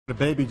A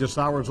baby just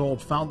hours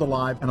old found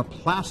alive in a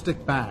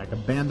plastic bag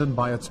abandoned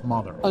by its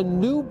mother. A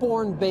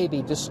newborn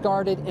baby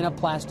discarded in a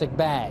plastic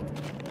bag.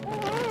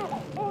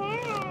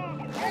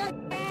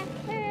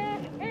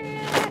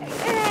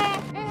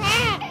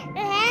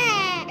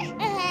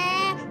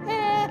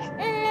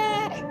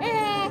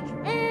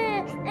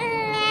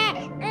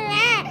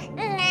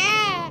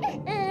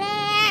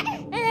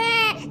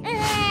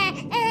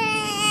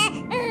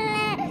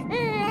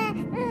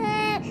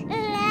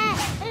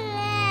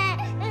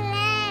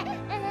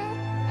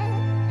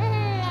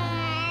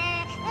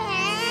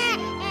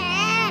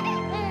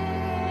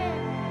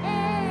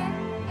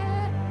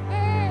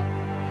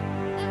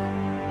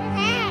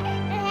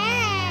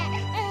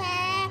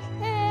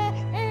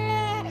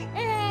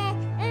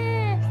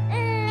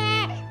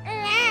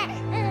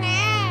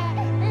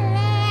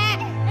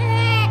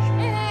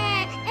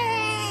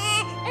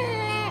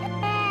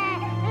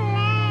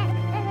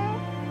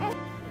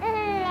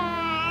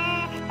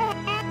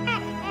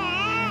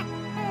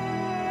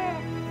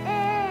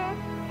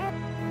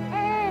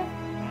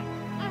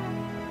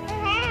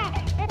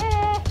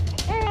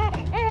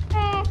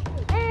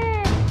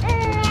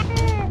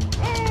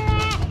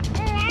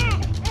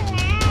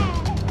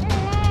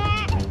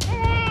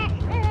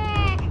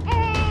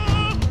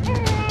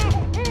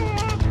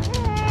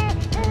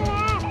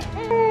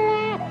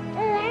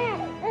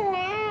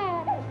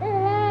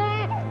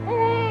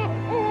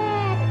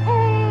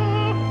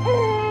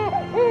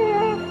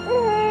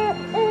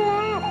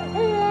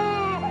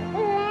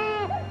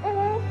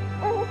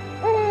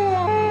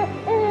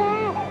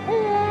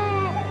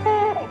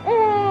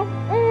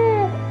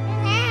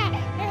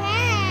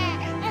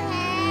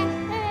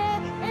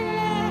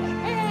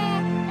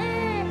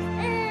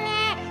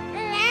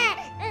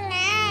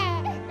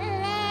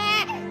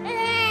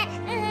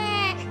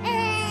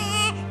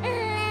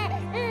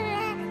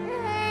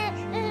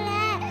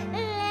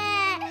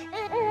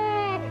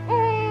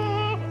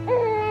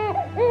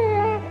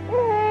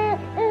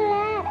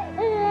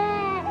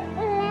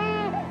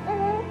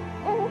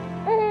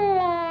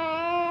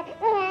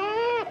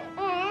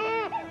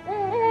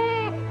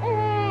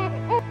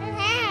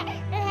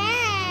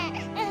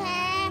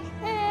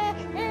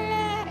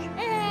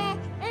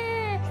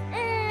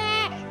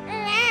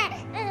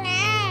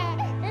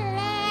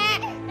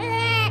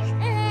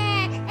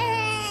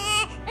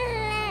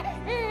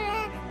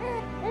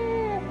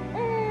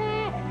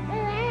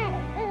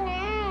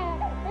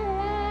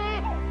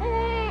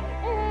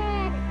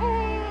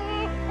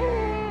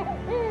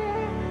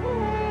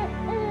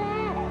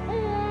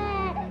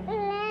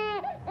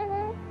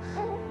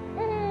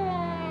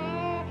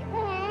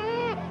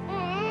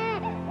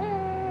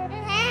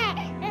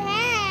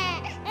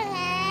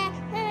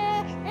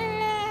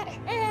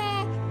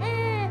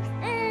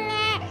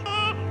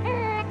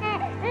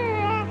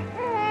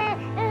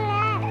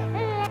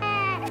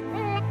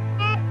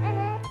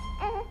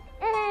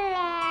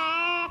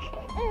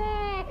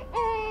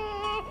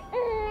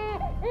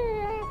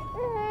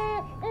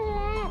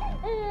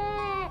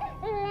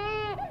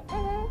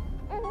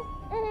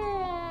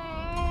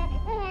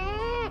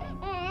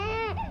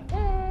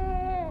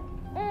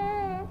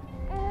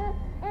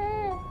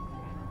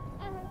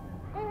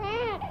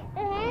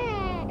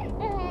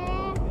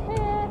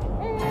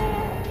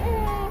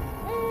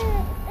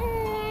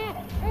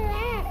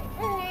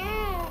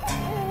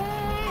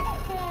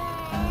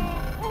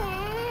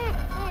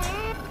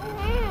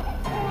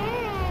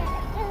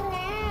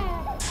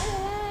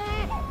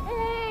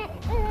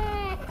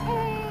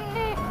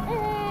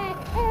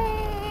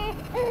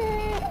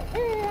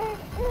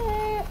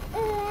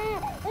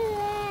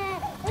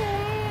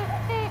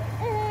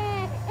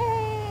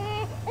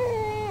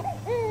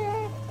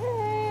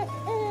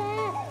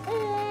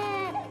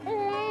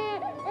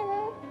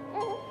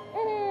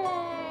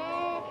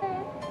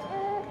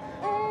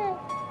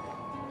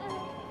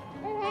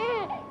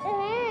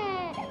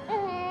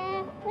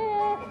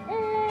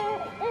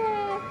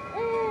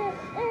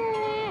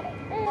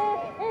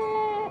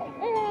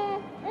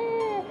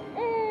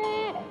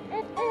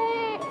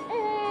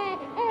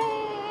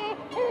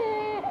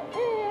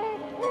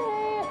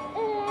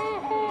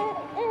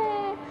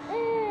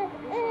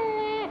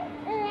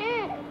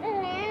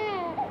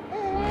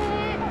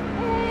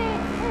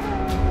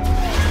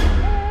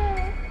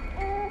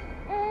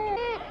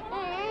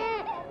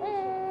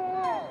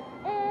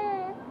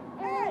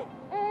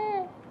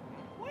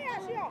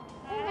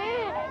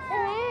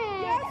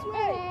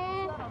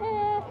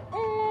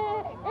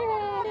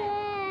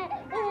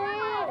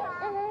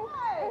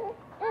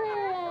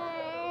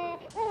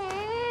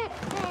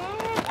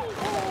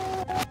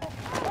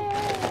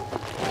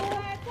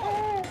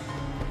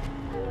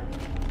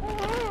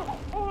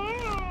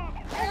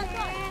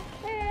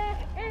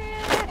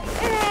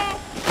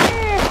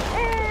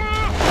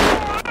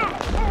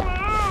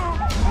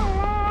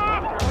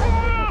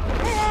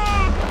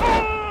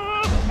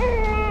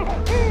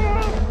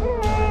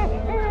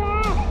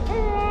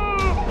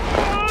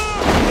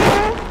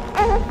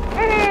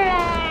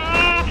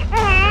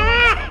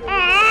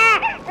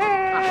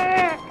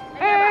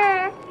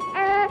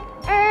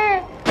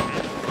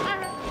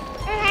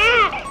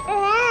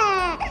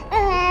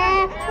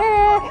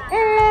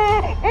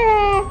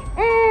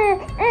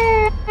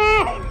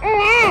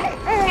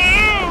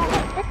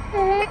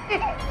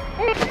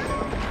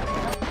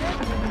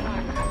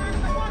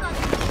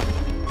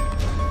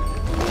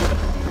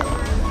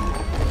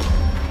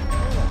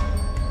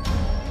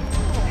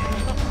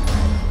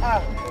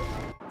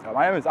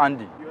 My name is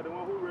Andy. You're the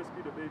one who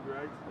rescued the baby,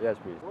 right? Yes,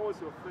 please. What was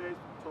your first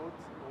thought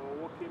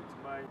or what came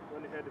to mind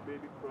when you heard the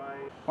baby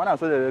crying? When I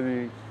saw the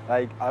baby,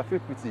 like, I feel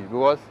pity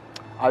because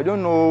I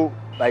don't know,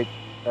 like,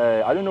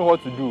 I don't know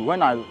what to do.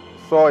 When I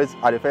saw it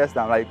at the first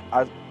time, like,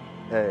 I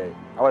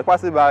was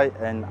passing by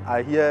and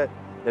I hear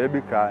the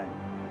baby crying.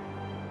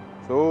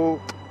 So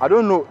I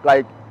don't know,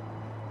 like,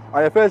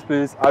 at the first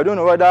place, I don't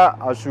know whether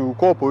I should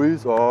call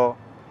police or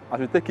I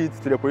should take it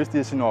to the police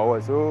station or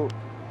what. So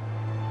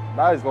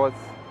that is what.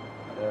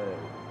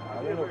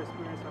 Have you ever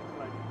experienced something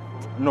like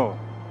this before? No,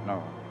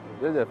 no.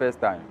 This is the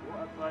first time.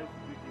 What advice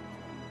would you give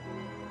to people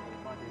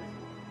or mothers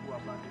who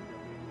abandon their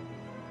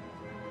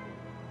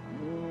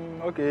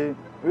baby? Okay,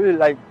 really,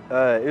 like,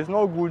 it's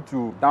not good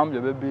to dump the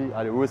baby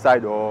at the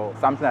roadside or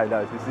something like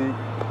that, you see,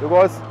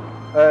 because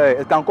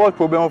it can cause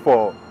problem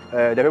for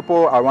the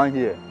people around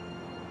here.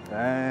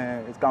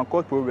 It can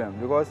cause problem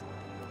because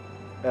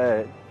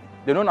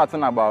they know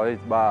nothing about it,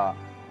 but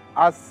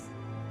as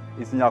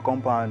it's in your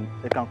compound,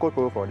 it can cause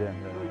problem for them.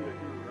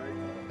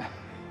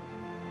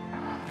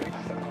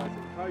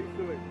 How are you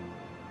feeling?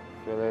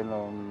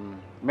 Feeling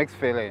mixed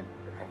feeling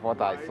of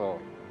what I saw.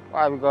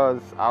 Why?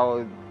 Because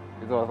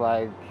it was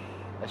like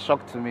a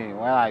shock to me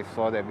when I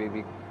saw the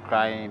baby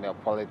crying in a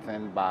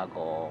polythene bag,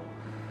 or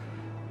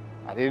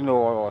I didn't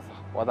know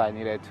what I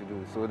needed to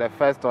do. So the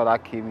first thought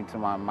that came into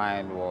my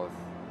mind was,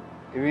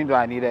 even though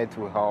I needed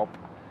to help,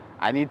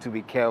 I need to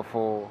be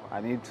careful.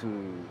 I need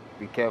to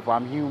be careful.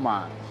 I'm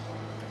human.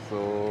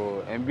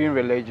 So, and being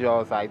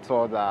religious, I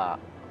thought that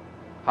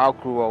how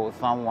cruel would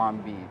someone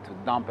be to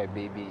dump a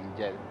baby in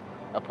just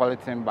a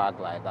polythene bag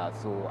like that.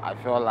 So I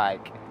felt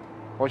like,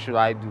 what should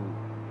I do?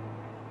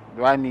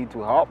 Do I need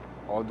to help,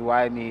 or do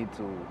I need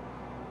to?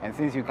 And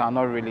since you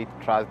cannot really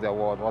trust the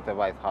world,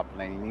 whatever is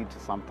happening, you need to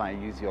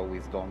sometimes use your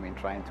wisdom in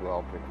trying to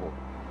help people.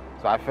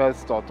 So I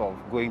first thought of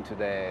going to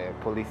the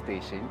police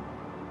station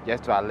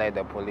just to alert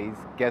the police,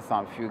 get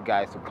some few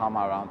guys to come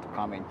around to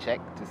come and check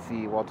to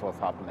see what was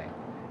happening.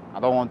 I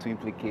don't want to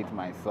implicate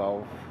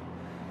myself.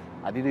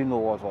 I didn't know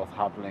what was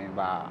happening,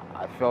 but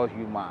I felt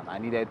human. I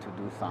needed to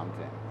do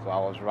something. So I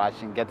was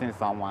rushing, getting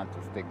someone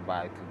to stick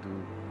by to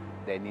do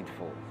the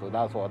needful. So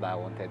that's what I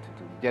wanted to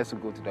do, just to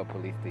go to the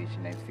police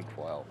station and seek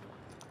for help.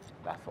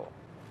 That's all.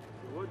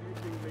 So what do you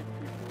think makes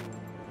people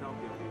dump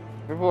their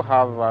babies? People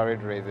have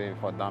varied reasons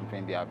for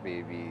dumping their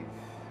babies.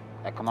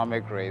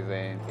 Economic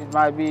reason. It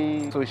might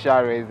be social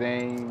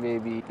reason.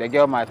 Maybe the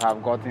girl might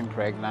have gotten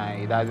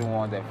pregnant. He doesn't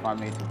want the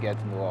family to get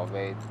to know of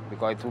it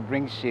because it will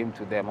bring shame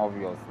to them,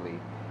 obviously.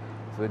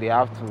 So they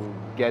have to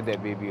get the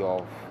baby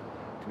off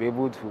to be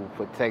able to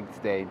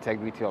protect the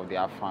integrity of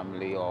their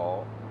family,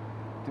 or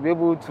to be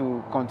able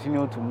to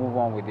continue to move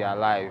on with their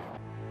life.